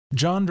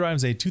John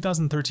drives a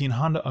 2013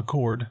 Honda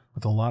Accord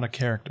with a lot of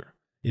character.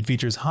 It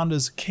features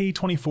Honda's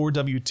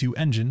K24W2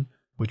 engine,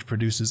 which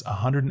produces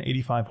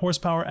 185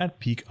 horsepower at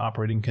peak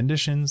operating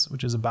conditions,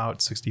 which is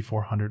about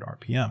 6,400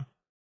 RPM.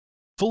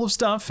 Full of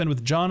stuff, and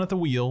with John at the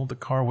wheel, the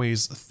car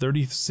weighs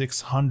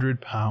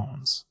 3,600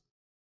 pounds.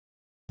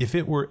 If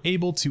it were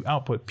able to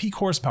output peak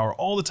horsepower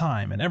all the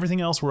time and everything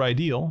else were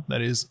ideal,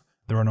 that is,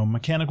 there are no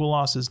mechanical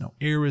losses, no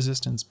air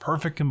resistance,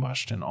 perfect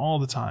combustion all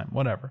the time,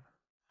 whatever,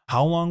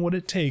 how long would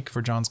it take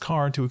for John's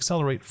car to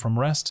accelerate from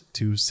rest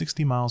to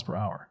 60 miles per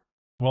hour?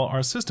 Well,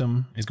 our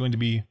system is going to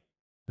be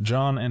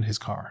John and his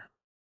car.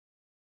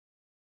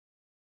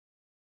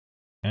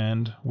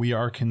 And we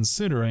are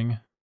considering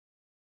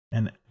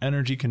an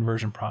energy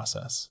conversion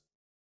process.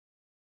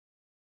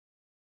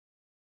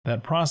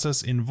 That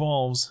process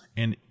involves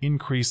an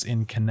increase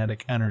in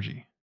kinetic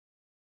energy.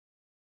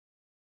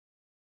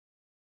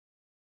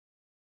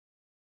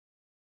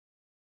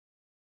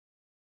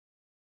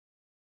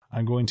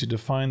 I'm going to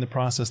define the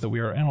process that we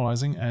are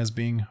analyzing as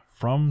being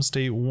from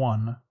state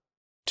 1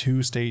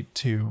 to state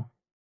 2.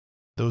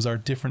 Those are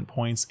different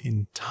points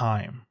in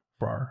time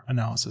for our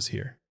analysis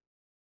here.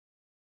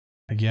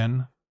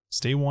 Again,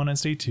 state 1 and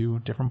state 2,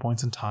 different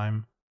points in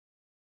time.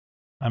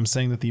 I'm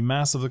saying that the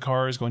mass of the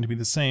car is going to be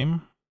the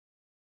same.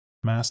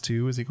 Mass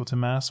 2 is equal to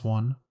mass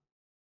 1.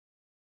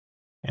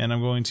 And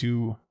I'm going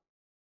to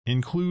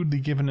include the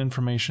given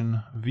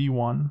information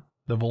v1,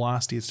 the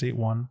velocity at state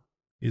 1,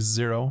 is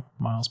 0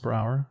 miles per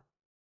hour.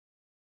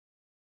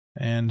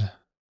 And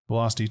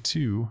velocity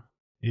 2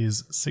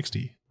 is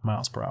 60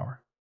 miles per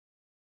hour.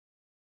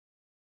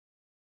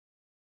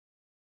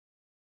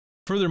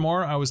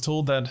 Furthermore, I was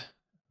told that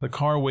the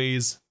car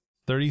weighs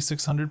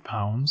 3,600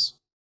 pounds.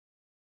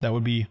 That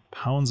would be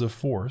pounds of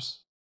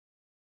force.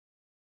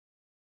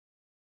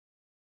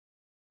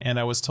 And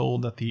I was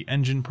told that the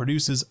engine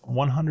produces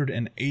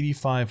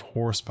 185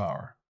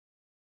 horsepower.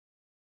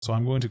 So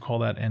I'm going to call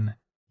that an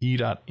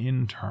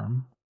E.in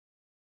term.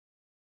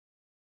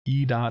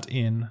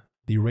 E.in,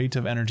 the rate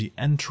of energy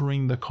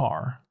entering the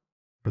car.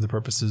 For the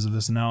purposes of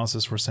this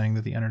analysis, we're saying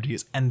that the energy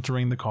is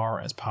entering the car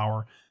as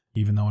power,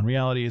 even though in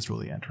reality it's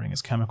really entering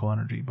as chemical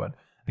energy. But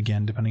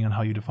again, depending on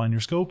how you define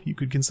your scope, you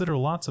could consider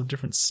lots of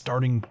different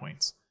starting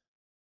points.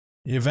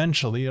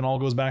 Eventually, it all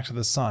goes back to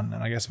the sun,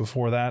 and I guess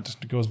before that,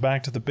 it goes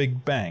back to the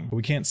Big Bang. But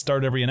we can't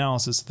start every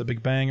analysis at the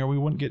Big Bang or we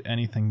wouldn't get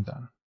anything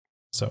done.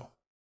 So,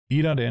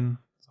 E.in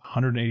is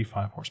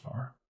 185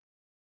 horsepower.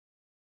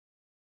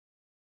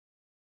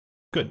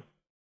 Good.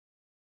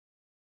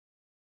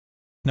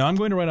 Now I'm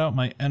going to write out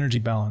my energy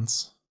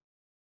balance,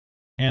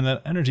 and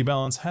that energy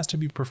balance has to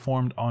be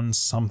performed on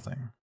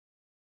something.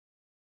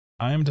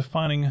 I am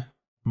defining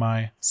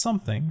my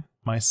something,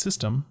 my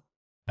system,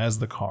 as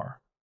the car.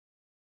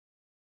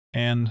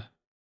 And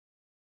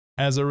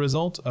as a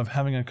result of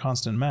having a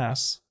constant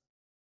mass,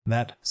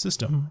 that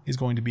system is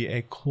going to be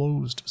a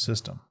closed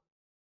system.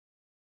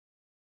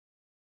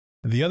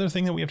 The other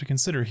thing that we have to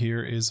consider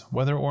here is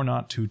whether or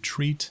not to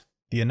treat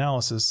the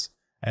analysis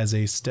as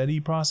a steady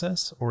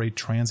process or a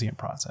transient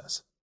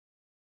process.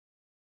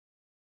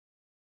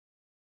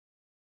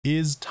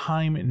 Is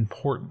time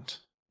important?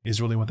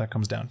 Is really what that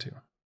comes down to.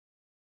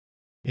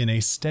 In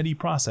a steady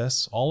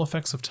process, all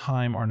effects of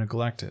time are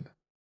neglected.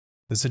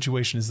 The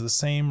situation is the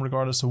same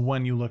regardless of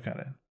when you look at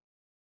it.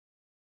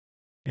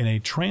 In a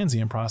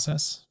transient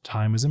process,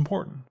 time is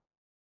important.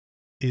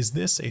 Is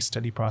this a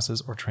steady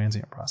process or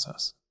transient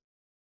process?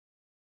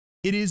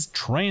 It is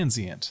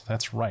transient,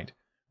 that's right.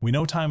 We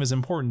know time is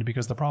important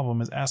because the problem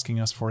is asking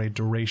us for a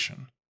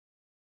duration.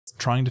 It's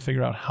trying to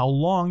figure out how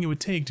long it would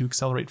take to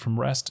accelerate from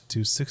rest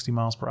to 60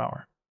 miles per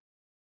hour.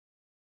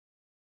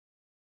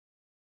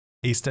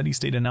 A steady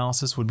state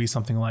analysis would be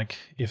something like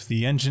if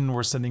the engine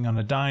were sitting on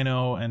a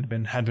dyno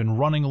and had been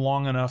running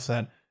long enough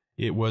that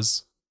it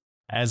was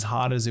as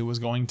hot as it was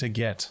going to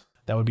get.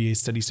 That would be a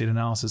steady state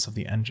analysis of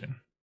the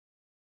engine.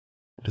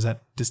 Does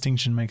that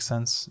distinction make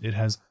sense? It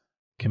has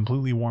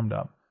completely warmed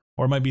up.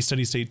 Or it might be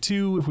steady state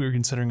 2 if we were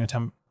considering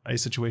a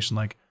situation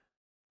like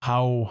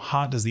how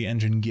hot does the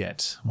engine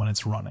get when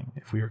it's running?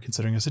 If we were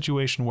considering a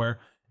situation where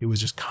it was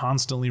just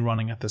constantly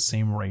running at the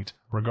same rate,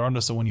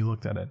 regardless of when you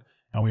looked at it,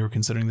 and we were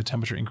considering the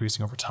temperature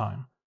increasing over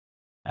time.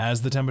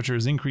 As the temperature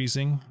is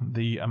increasing,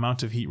 the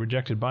amount of heat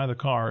rejected by the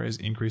car is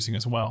increasing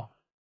as well.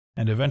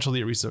 And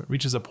eventually it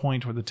reaches a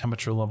point where the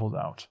temperature levels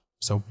out.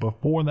 So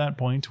before that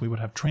point, we would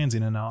have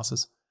transient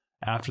analysis.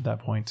 After that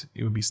point,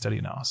 it would be steady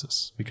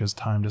analysis because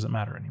time doesn't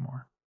matter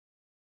anymore.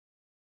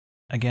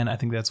 Again, I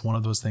think that's one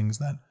of those things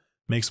that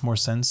makes more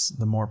sense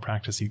the more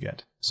practice you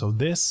get. So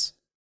this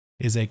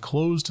is a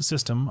closed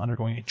system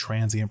undergoing a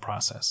transient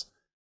process.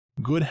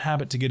 Good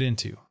habit to get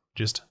into.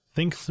 Just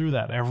think through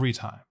that every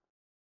time.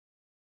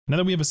 Now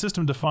that we have a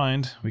system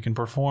defined, we can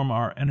perform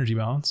our energy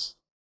balance.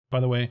 By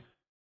the way,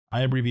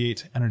 I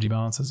abbreviate energy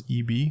balance as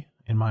EB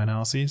in my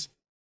analyses.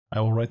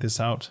 I will write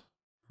this out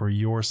for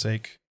your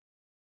sake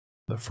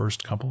the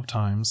first couple of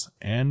times.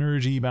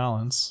 Energy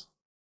balance.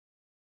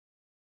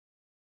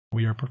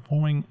 We are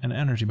performing an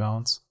energy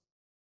balance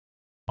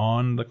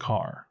on the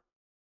car.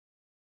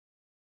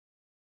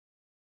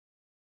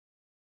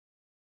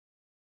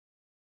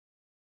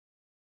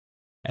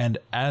 And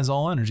as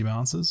all energy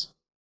balances,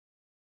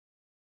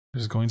 it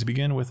is going to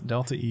begin with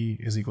delta E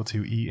is equal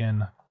to E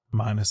in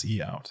minus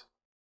E out.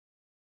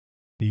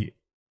 The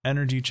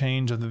energy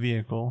change of the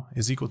vehicle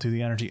is equal to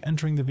the energy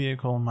entering the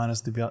vehicle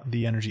minus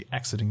the energy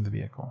exiting the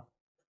vehicle.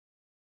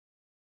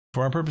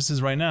 For our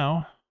purposes right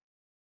now,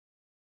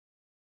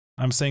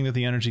 I'm saying that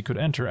the energy could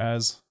enter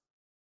as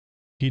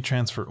heat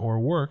transfer or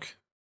work,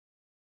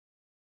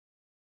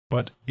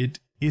 but it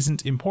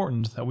isn't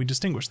important that we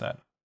distinguish that.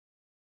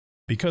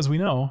 Because we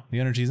know the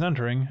energy is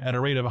entering at a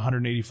rate of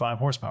 185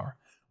 horsepower.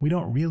 We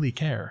don't really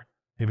care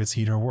if it's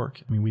heat or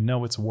work. I mean, we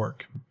know it's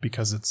work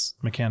because it's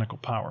mechanical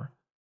power.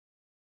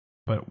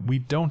 But we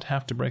don't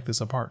have to break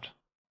this apart.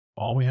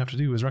 All we have to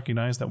do is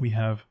recognize that we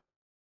have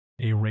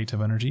a rate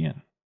of energy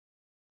in.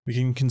 We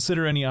can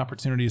consider any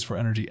opportunities for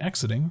energy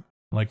exiting,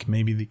 like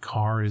maybe the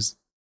car is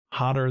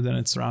hotter than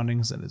its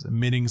surroundings and is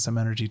emitting some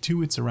energy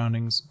to its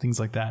surroundings, things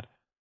like that.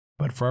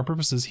 But for our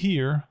purposes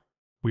here,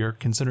 we are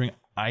considering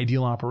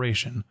ideal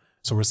operation.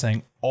 So we're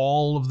saying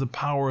all of the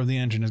power of the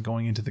engine is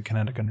going into the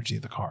kinetic energy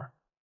of the car.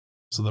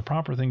 So the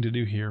proper thing to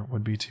do here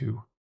would be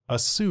to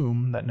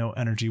assume that no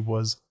energy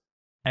was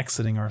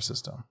exiting our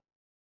system.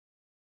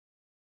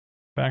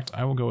 In fact,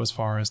 I will go as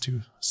far as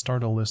to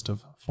start a list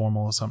of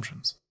formal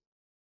assumptions.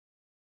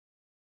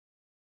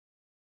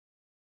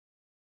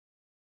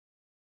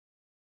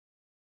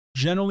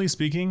 Generally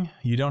speaking,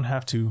 you don't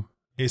have to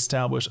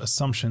establish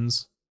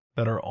assumptions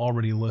that are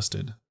already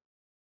listed.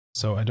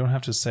 So I don't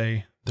have to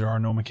say there are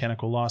no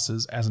mechanical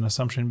losses as an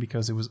assumption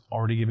because it was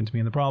already given to me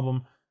in the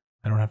problem.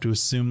 I don't have to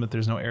assume that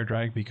there's no air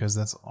drag because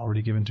that's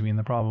already given to me in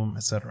the problem,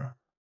 etc.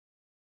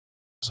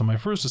 So my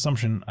first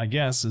assumption, I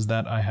guess, is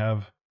that I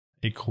have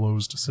a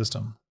closed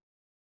system.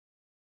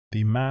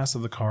 The mass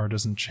of the car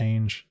doesn't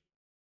change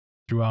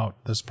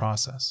throughout this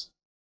process.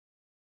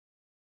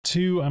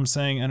 2, I'm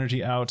saying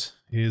energy out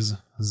is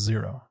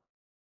 0.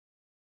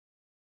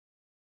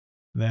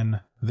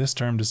 Then this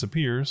term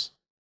disappears,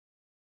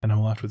 and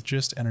I'm left with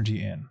just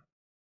energy in.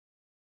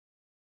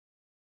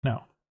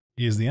 Now,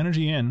 is the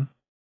energy in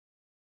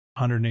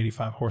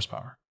 185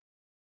 horsepower?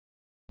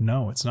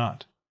 No, it's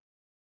not.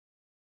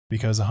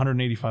 Because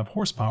 185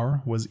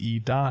 horsepower was E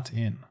dot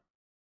in.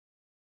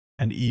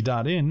 And E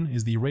dot in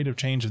is the rate of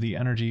change of the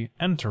energy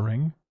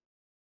entering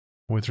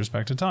with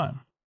respect to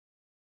time.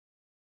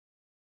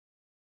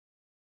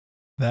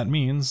 That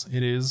means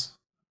it is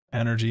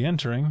energy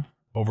entering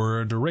over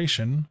a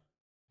duration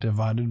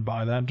divided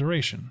by that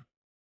duration.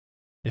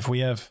 If we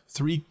have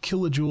 3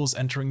 kilojoules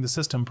entering the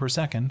system per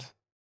second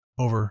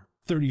over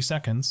 30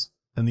 seconds,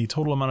 then the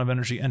total amount of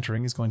energy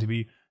entering is going to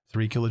be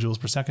 3 kilojoules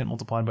per second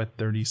multiplied by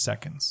 30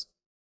 seconds.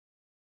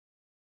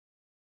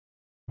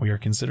 We are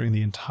considering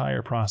the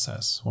entire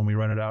process when we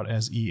write it out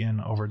as E in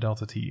over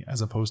delta T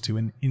as opposed to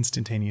an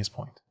instantaneous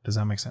point. Does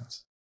that make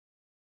sense?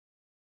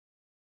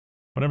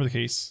 Whatever the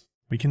case,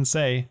 we can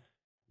say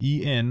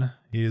E in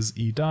is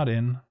E dot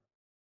in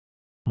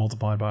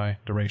multiplied by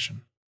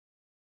duration.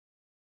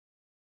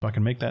 So I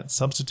can make that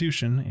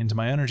substitution into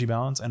my energy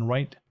balance and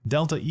write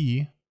delta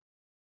E,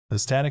 the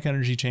static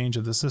energy change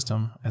of the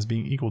system, as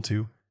being equal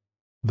to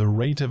the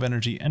rate of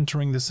energy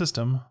entering the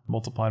system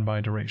multiplied by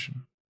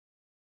duration.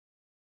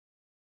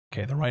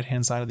 Okay, the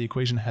right-hand side of the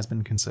equation has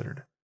been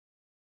considered.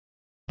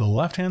 The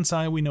left-hand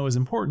side we know is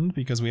important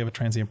because we have a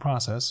transient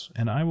process,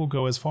 and I will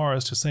go as far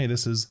as to say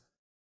this is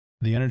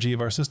the energy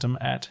of our system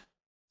at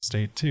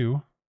state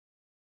 2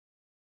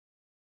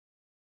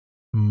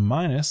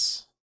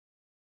 minus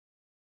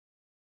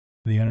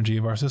the energy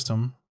of our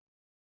system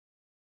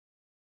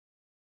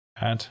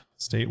at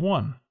state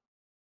 1.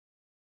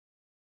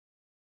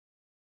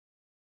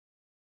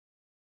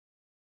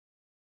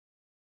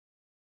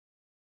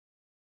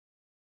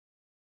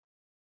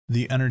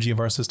 The energy of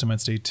our system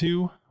at state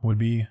 2 would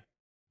be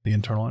the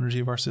internal energy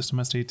of our system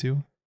at state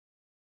 2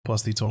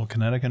 plus the total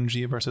kinetic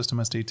energy of our system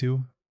at state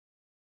 2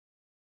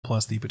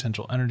 plus the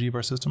potential energy of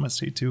our system at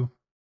state 2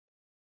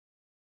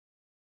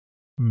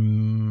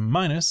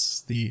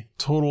 minus the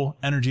total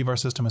energy of our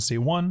system at state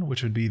 1,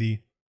 which would be the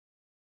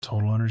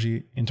total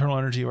energy, internal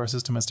energy of our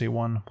system at state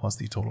 1 plus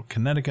the total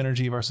kinetic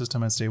energy of our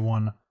system at state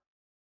 1.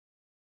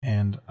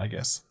 And I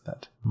guess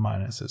that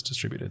minus is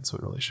distributed, so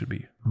it really should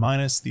be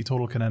minus the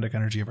total kinetic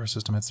energy of our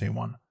system at state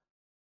 1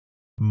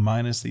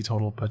 minus the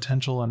total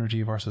potential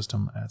energy of our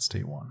system at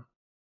state 1.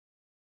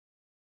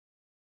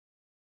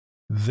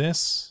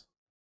 This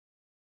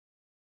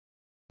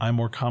I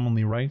more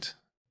commonly write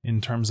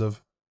in terms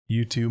of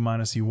U2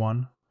 minus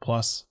U1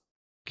 plus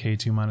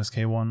K2 minus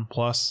K1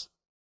 plus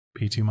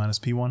P2 minus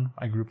P1.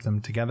 I group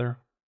them together,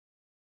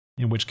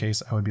 in which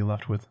case I would be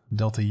left with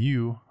delta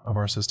U of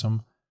our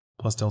system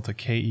plus delta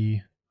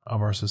KE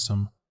of our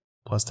system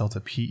plus delta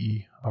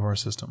PE of our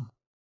system.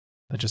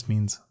 That just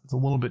means it's a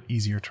little bit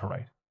easier to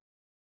write.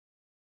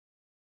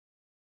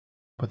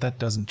 But that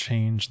doesn't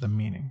change the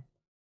meaning.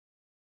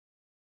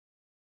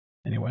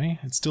 Anyway,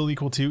 it's still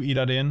equal to E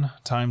dot in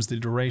times the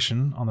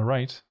duration on the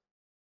right.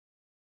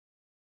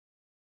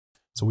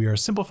 So we are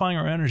simplifying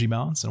our energy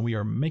balance and we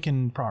are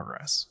making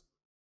progress.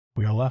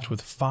 We are left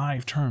with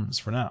 5 terms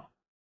for now.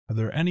 Are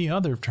there any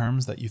other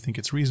terms that you think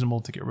it's reasonable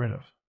to get rid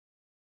of?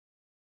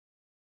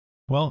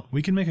 Well,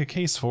 we can make a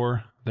case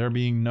for there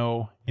being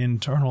no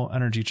internal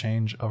energy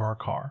change of our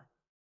car.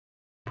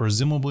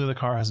 Presumably the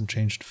car hasn't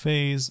changed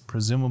phase,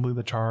 presumably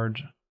the car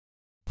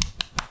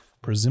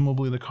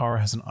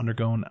hasn't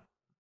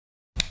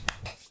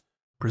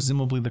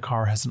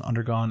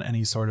undergone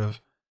any sort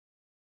of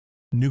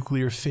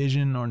nuclear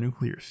fission or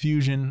nuclear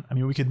fusion. I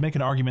mean, we could make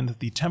an argument that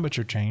the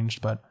temperature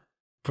changed, but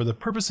for the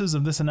purposes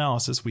of this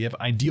analysis, we have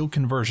ideal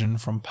conversion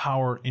from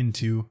power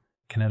into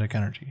kinetic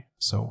energy.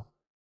 So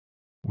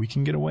we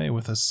can get away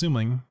with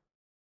assuming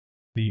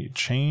the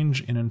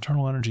change in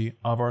internal energy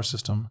of our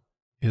system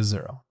is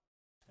 0.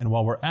 And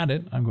while we're at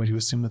it, I'm going to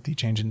assume that the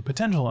change in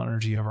potential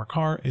energy of our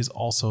car is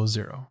also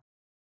 0.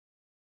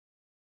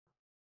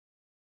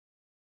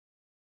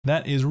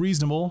 That is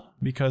reasonable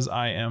because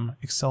I am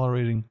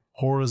accelerating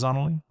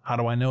horizontally. How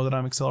do I know that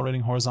I'm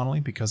accelerating horizontally?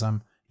 Because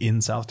I'm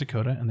in South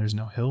Dakota and there's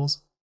no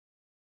hills.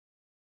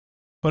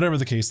 Whatever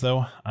the case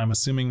though, I'm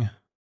assuming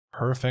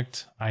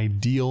perfect,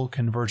 ideal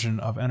conversion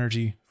of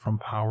energy from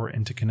power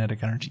into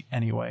kinetic energy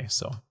anyway.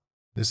 So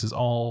this is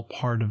all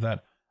part of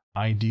that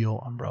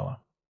ideal umbrella.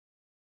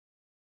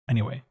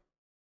 Anyway,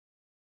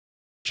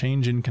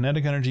 change in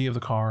kinetic energy of the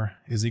car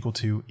is equal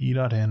to E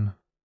dot N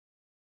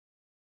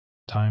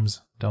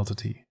times delta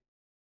T.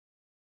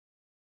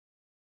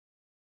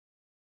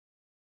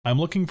 I'm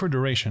looking for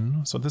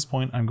duration, so at this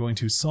point I'm going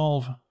to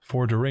solve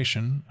for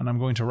duration, and I'm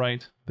going to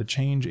write the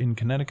change in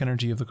kinetic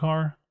energy of the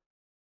car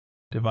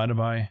divided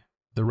by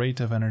the rate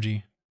of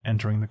energy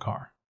entering the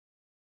car.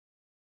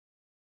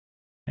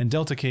 And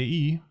delta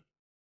KE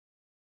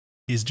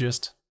is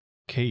just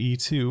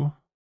KE2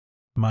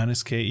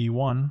 minus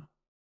KE1.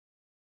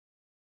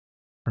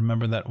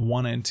 Remember that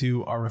 1 and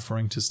 2 are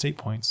referring to state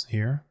points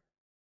here.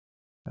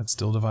 That's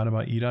still divided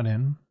by E dot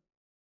N.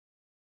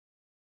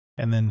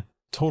 And then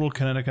total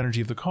kinetic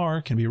energy of the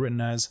car can be written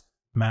as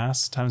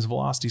mass times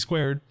velocity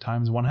squared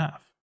times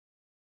 1/2.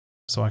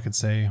 So I could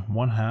say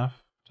 1/2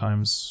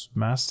 times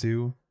mass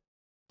 2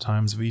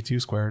 times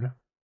V2 squared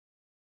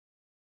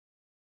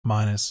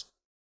minus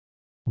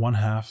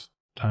 1/2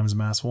 times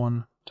mass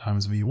 1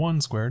 times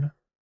V1 squared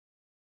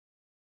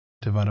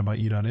divided by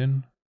E dot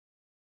N.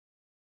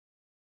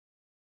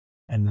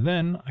 And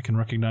then I can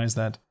recognize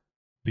that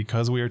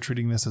because we are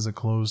treating this as a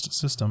closed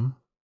system,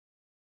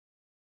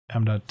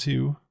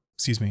 M2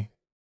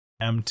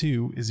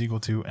 is equal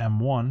to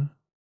M1.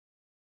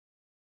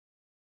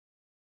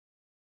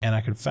 And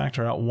I could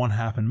factor out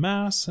 1/2 in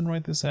mass and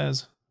write this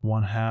as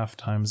 1/2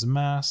 times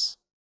mass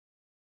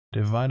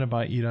divided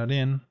by E dot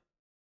N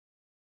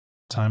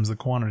times the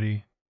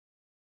quantity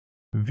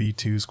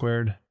V2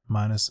 squared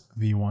minus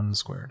V1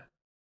 squared.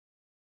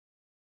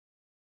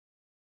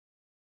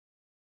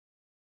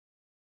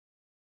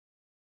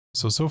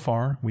 So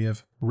far, we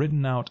have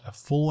written out a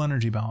full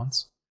energy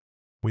balance.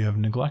 We have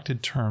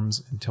neglected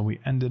terms until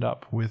we ended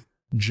up with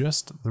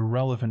just the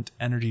relevant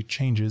energy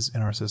changes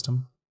in our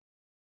system.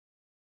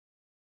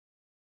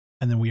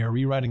 And then we are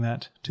rewriting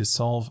that to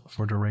solve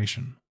for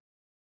duration.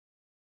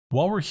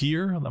 While we're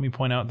here, let me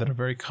point out that a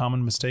very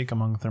common mistake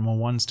among Thermal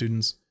 1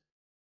 students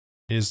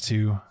is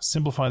to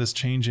simplify this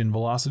change in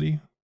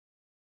velocity.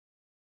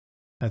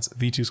 That's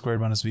V2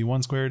 squared minus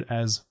V1 squared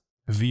as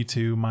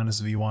V2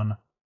 minus V1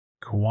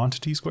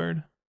 quantity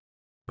squared,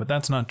 but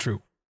that's not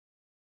true.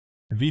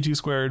 V2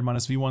 squared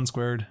minus V1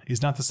 squared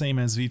is not the same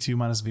as V2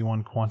 minus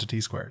V1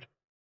 quantity squared.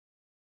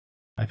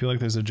 I feel like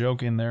there's a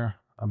joke in there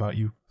about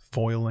you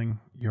foiling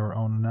your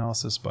own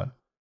analysis, but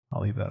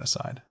I'll leave that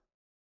aside.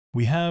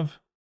 We have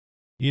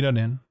E dot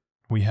N,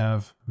 we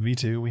have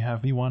V2, we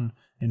have V1.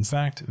 In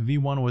fact,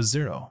 V1 was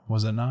 0,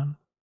 was it not?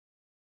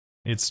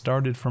 It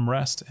started from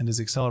rest and is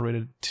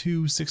accelerated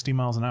to 60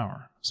 miles an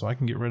hour, so I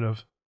can get rid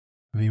of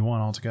V1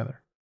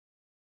 altogether.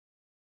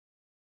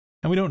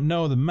 And we don't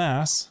know the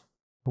mass,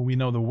 but we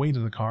know the weight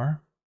of the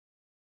car.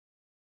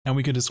 And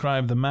we could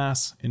describe the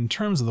mass in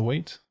terms of the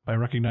weight by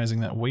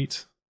recognizing that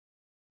weight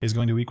is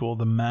going to equal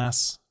the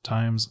mass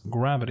times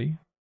gravity.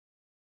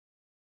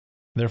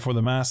 Therefore,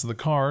 the mass of the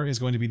car is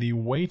going to be the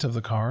weight of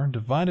the car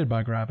divided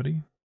by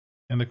gravity.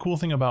 And the cool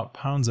thing about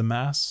pounds of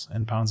mass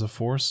and pounds of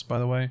force, by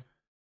the way,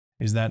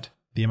 is that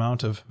the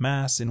amount of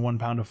mass in 1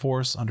 pound of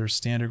force under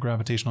standard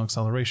gravitational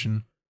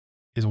acceleration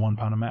is 1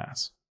 pound of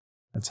mass.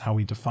 That's how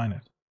we define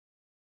it.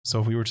 So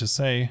if we were to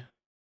say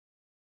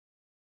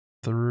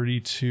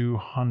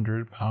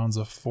 3,200 pounds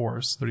of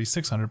force,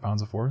 3,600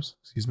 pounds of force,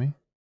 excuse me.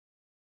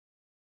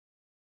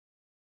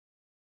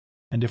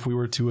 And if we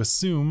were to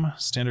assume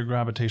standard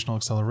gravitational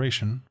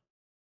acceleration,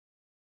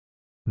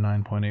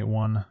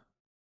 9.81,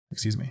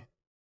 excuse me,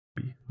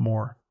 be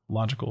more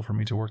logical for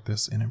me to work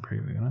this in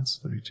imperial units,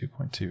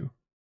 32.2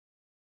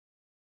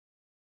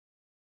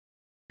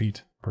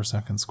 feet per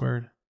second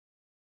squared.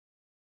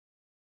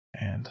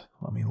 And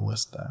let me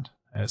list that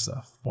as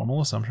a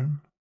formal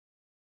assumption.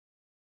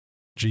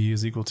 G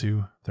is equal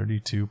to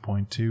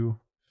 32.2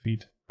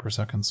 feet per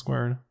second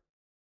squared.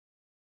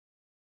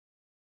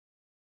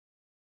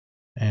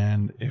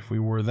 And if we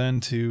were then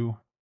to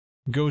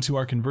go to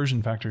our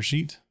conversion factor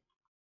sheet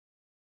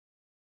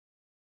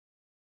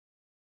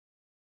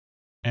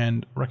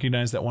and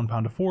recognize that 1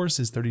 pound of force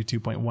is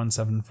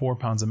 32.174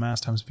 pounds of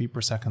mass times feet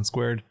per second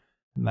squared.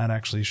 And that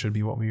actually should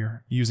be what we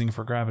are using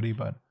for gravity,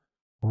 but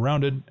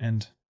rounded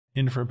and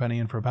in for a penny,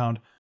 in for a pound.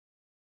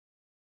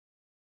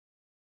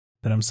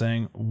 Then I'm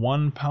saying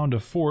 1 pound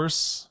of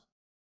force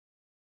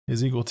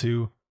is equal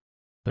to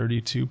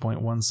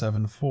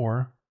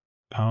 32.174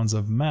 pounds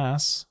of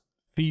mass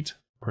feet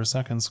per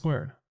second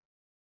squared.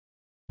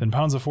 Then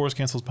pounds of force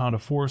cancels pound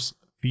of force,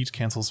 feet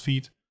cancels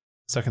feet,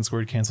 second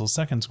squared cancels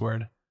second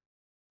squared,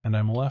 and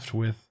I'm left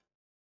with,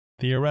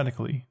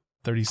 theoretically,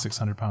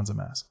 3,600 pounds of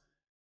mass.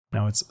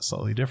 Now it's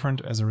slightly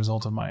different as a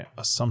result of my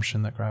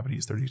assumption that gravity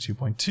is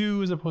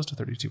 32.2 as opposed to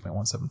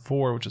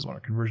 32.174, which is what our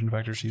conversion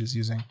factor sheet is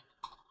using.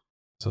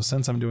 So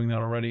since I'm doing that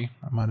already,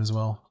 I might as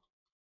well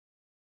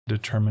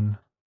determine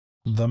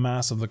the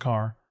mass of the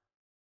car.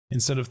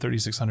 Instead of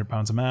 3,600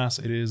 pounds of mass,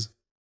 it is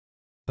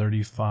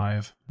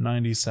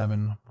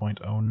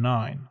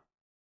 3,597.09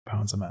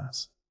 pounds of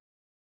mass.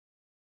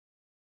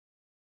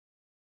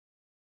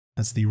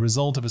 That's the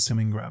result of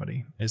assuming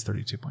gravity is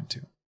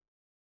 32.2.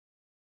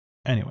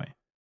 Anyway,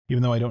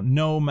 even though I don't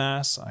know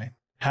mass, I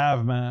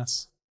have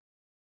mass.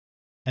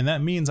 And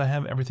that means I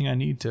have everything I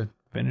need to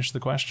finish the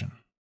question.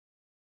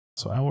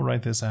 So I will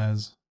write this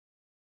as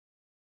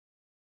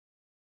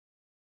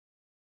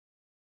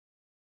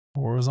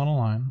horizontal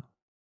line,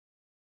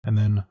 and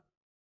then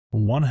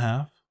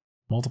 1/2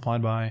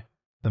 multiplied by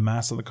the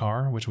mass of the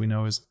car, which we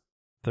know is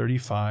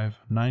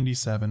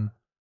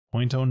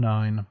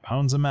 3,597.09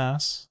 pounds of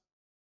mass.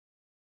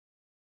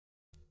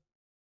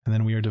 And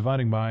then we are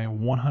dividing by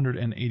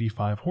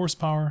 185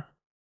 horsepower.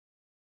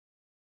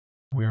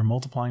 We are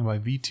multiplying by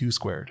V2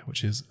 squared,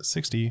 which is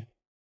 60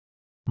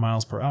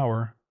 miles per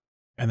hour.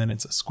 And then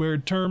it's a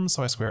squared term,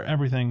 so I square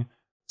everything.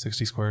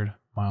 60 squared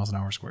miles an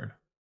hour squared.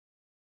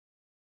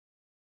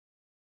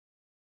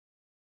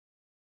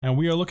 And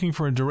we are looking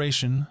for a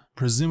duration,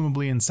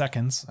 presumably in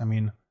seconds. I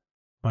mean,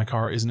 my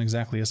car isn't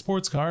exactly a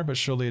sports car, but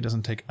surely it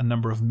doesn't take a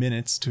number of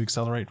minutes to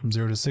accelerate from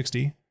 0 to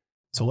 60.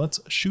 So let's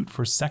shoot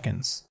for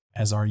seconds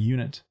as our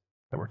unit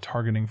that we're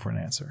targeting for an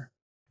answer.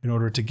 In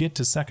order to get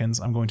to seconds,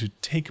 I'm going to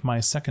take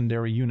my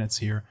secondary units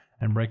here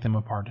and break them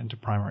apart into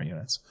primary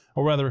units.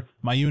 Or rather,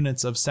 my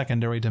units of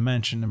secondary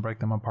dimension and break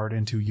them apart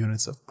into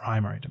units of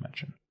primary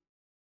dimension.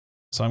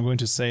 So I'm going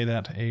to say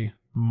that a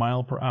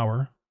mile per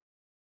hour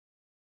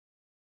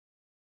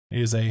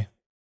is a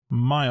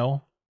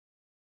mile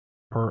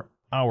per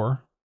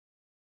hour.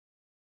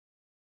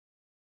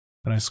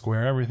 Then I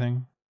square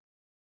everything.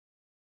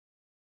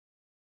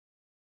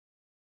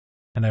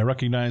 And I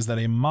recognize that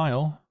a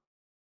mile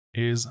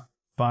is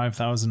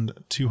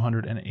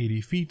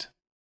 5,280 feet.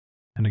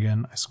 And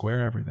again, I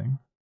square everything.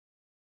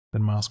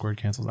 Then mile squared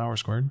cancels hour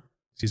squared.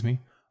 Excuse me.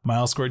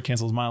 Mile squared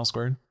cancels mile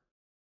squared.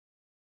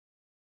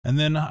 And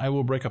then I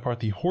will break apart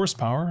the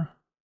horsepower.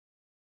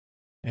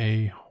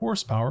 A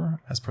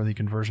horsepower, as per the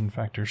conversion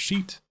factor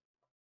sheet,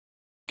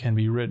 can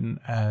be written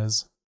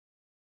as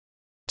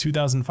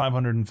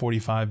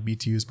 2,545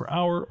 BTUs per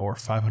hour, or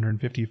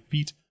 550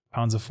 feet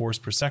pounds of force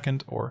per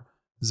second, or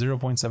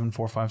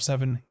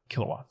 0.7457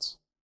 kilowatts.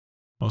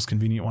 Most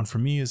convenient one for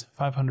me is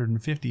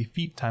 550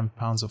 feet times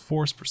pounds of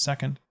force per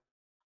second.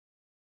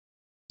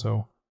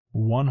 So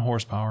 1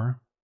 horsepower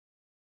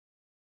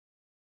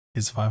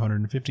is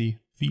 550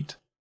 feet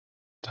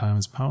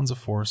times pounds of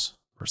force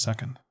per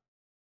second.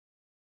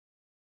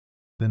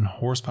 Then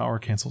horsepower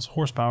cancels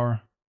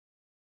horsepower,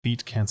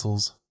 feet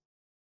cancels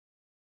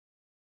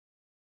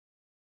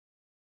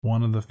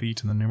 1 of the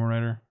feet in the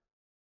numerator.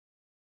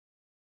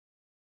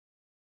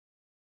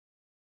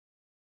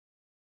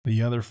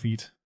 The other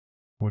feet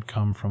would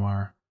come from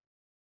our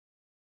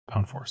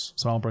pound force.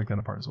 So I'll break that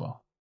apart as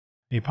well.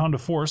 A pound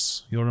of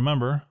force, you'll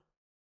remember,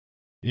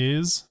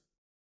 is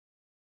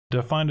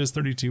defined as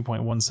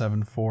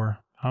 32.174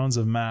 pounds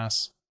of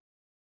mass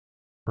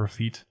per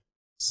feet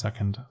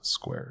second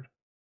squared.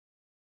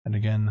 And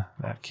again,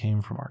 that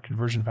came from our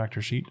conversion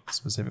factor sheet,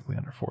 specifically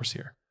under force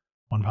here.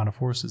 1 pound of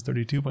force is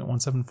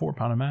 32.174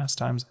 pound of mass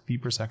times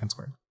feet per second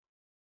squared.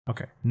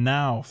 Okay,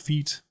 now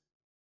feet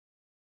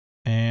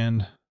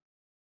and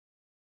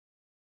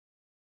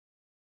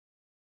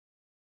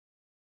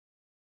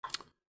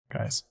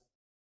guys,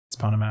 it's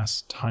pound of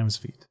mass times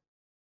feet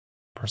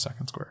per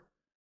second squared.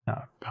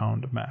 Now,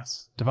 pound of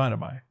mass divided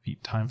by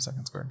feet times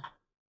second squared.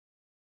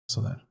 So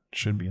that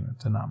should be in the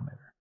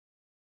denominator.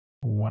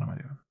 What am I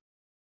doing?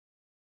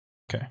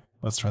 Okay,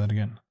 let's try that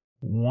again.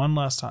 One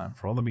last time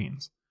for all the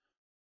beans.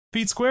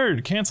 Feet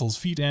squared cancels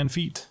feet and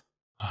feet.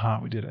 Aha,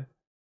 we did it.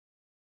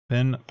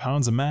 Then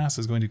pounds of mass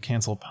is going to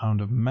cancel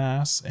pound of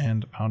mass,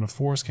 and pound of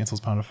force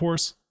cancels pound of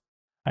force.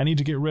 I need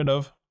to get rid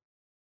of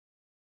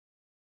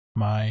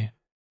my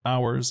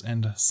hours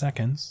and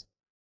seconds.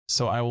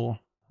 So I will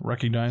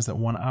recognize that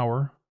 1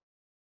 hour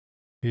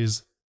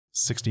is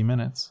 60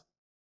 minutes.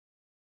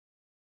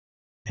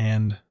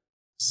 And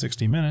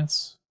 60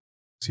 minutes,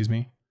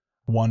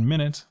 1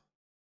 minute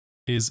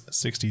is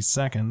 60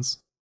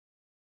 seconds.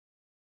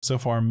 So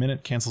far,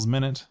 minute cancels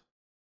minute,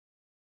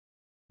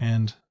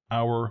 and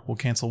hour will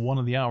cancel 1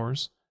 of the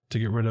hours. To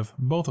get rid of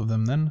both of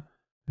them then,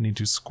 I need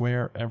to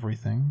square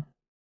everything.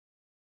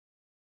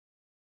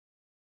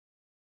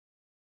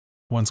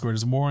 1 squared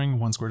is boring,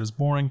 1 squared is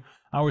boring.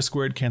 Hour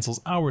squared cancels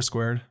hour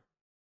squared.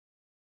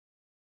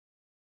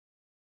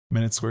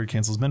 Minute squared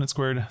cancels minute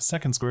squared.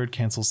 Second squared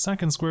cancels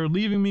second squared,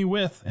 leaving me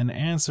with an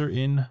answer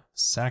in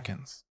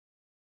seconds.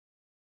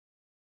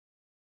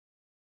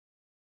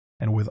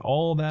 And with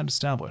all that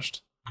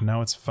established,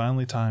 now it's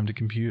finally time to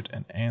compute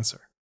an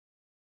answer.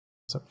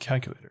 So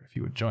calculator, if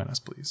you would join us,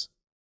 please.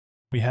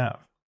 We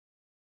have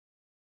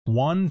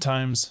 1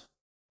 times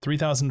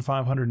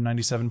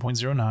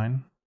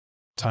 3,597.09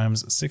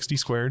 times 60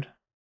 squared,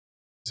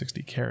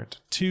 60 caret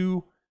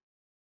 2,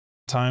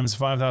 times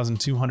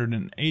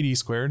 5,280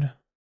 squared,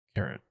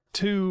 caret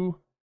 2,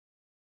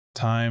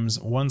 times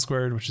 1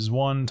 squared, which is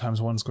 1,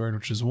 times 1 squared,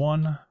 which is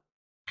 1,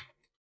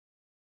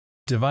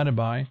 divided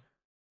by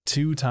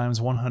 2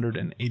 times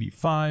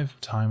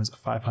 185 times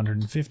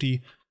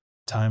 550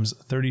 times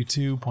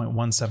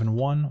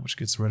 32.171, which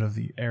gets rid of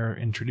the error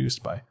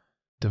introduced by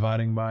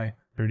dividing by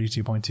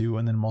 32.2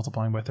 and then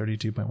multiplying by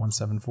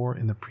 32.174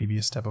 in the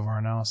previous step of our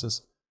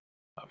analysis.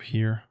 Up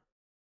here.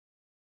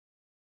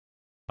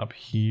 Up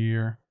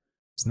here.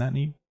 Isn't that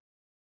neat?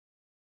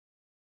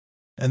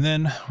 And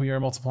then we are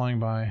multiplying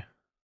by,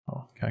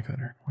 oh,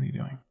 calculator, what are you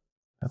doing?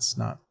 That's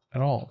not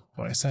at all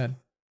what I said.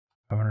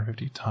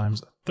 550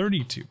 times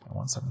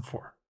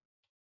 32.174.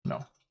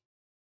 No.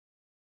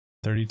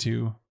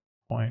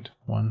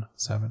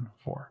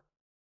 32.174.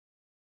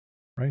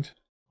 Right?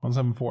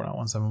 174, not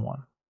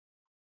 171.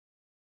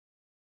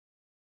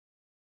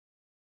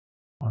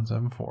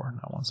 174,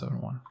 not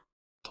 171.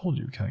 Told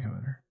you,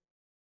 calculator.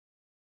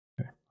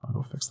 Okay, I'll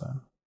go fix that.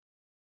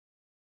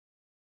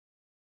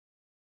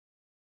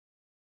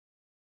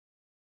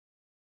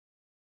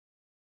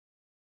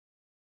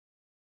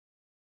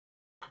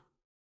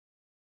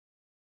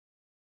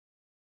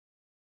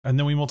 And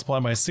then we multiply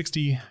by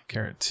 60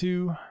 caret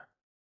 2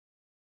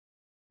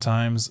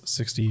 times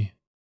 60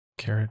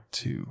 caret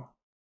 2.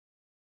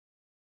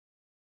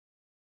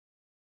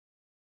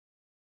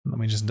 Let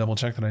me just double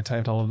check that I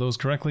typed all of those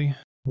correctly.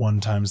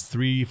 1 times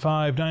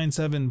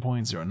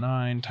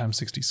 3597.09 times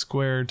 60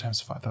 squared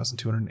times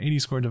 5,280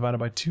 squared divided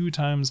by 2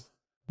 times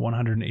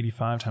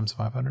 185 times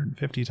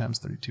 550 times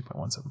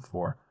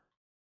 32.174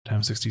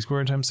 times 60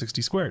 squared times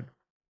 60 squared.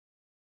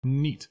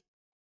 Neat.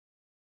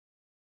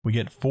 We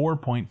get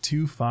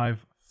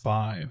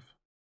 4.255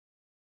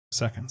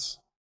 seconds.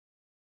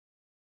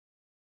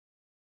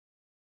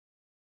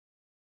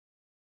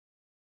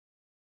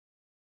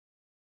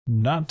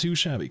 Not too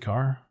shabby,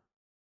 car.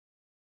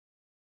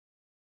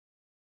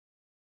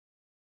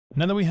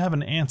 Now that we have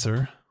an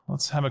answer,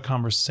 let's have a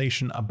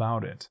conversation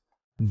about it.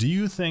 Do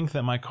you think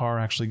that my car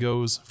actually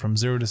goes from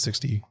 0 to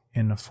 60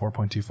 in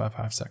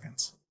 4.255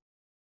 seconds?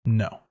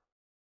 No,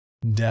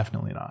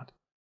 definitely not.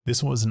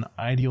 This was an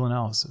ideal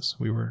analysis.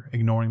 We were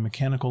ignoring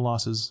mechanical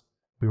losses,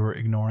 we were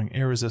ignoring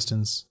air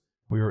resistance,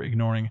 we were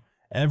ignoring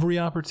every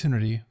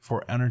opportunity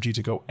for energy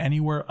to go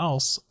anywhere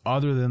else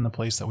other than the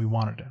place that we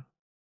wanted it.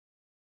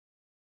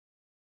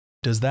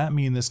 Does that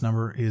mean this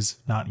number is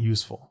not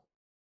useful?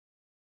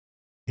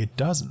 It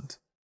doesn't.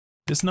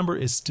 This number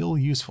is still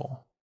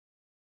useful.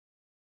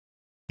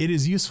 It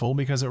is useful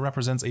because it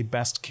represents a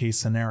best case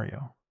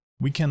scenario.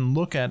 We can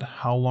look at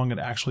how long it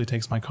actually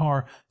takes my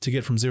car to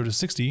get from 0 to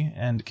 60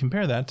 and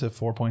compare that to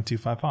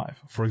 4.255,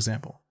 for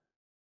example.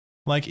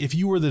 Like if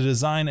you were the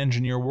design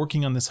engineer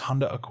working on this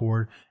Honda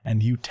Accord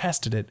and you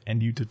tested it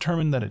and you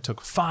determined that it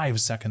took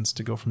 5 seconds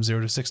to go from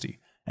 0 to 60,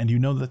 and you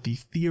know that the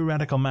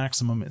theoretical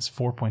maximum is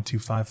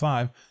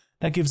 4.255,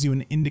 that gives you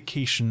an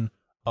indication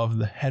of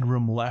the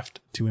headroom left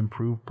to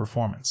improve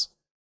performance.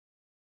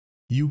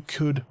 You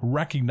could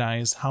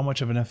recognize how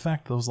much of an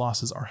effect those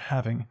losses are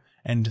having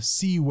and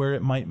see where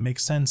it might make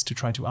sense to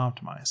try to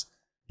optimize.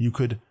 You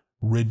could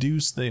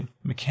reduce the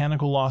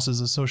mechanical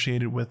losses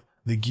associated with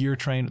the gear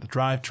train, the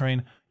drive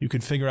train. You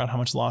could figure out how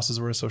much losses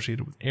were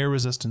associated with air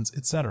resistance,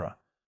 etc.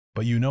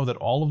 But you know that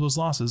all of those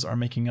losses are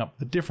making up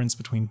the difference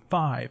between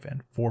 5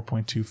 and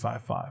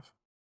 4.255.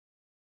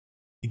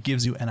 It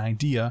gives you an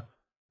idea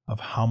of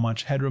how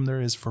much headroom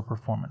there is for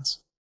performance.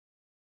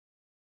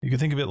 You can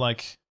think of it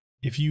like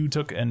if you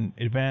took an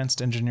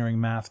advanced engineering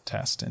math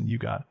test and you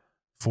got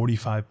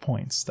 45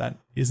 points, that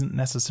isn't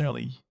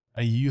necessarily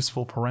a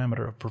useful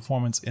parameter of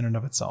performance in and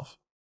of itself.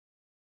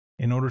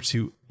 In order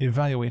to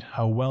evaluate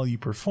how well you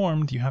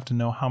performed, you have to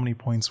know how many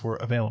points were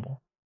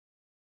available.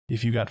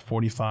 If you got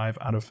 45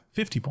 out of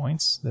 50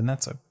 points, then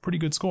that's a pretty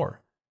good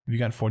score. If you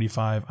got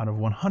 45 out of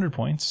 100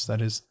 points,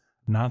 that is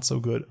not so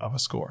good of a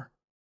score,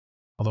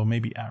 although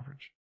maybe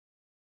average.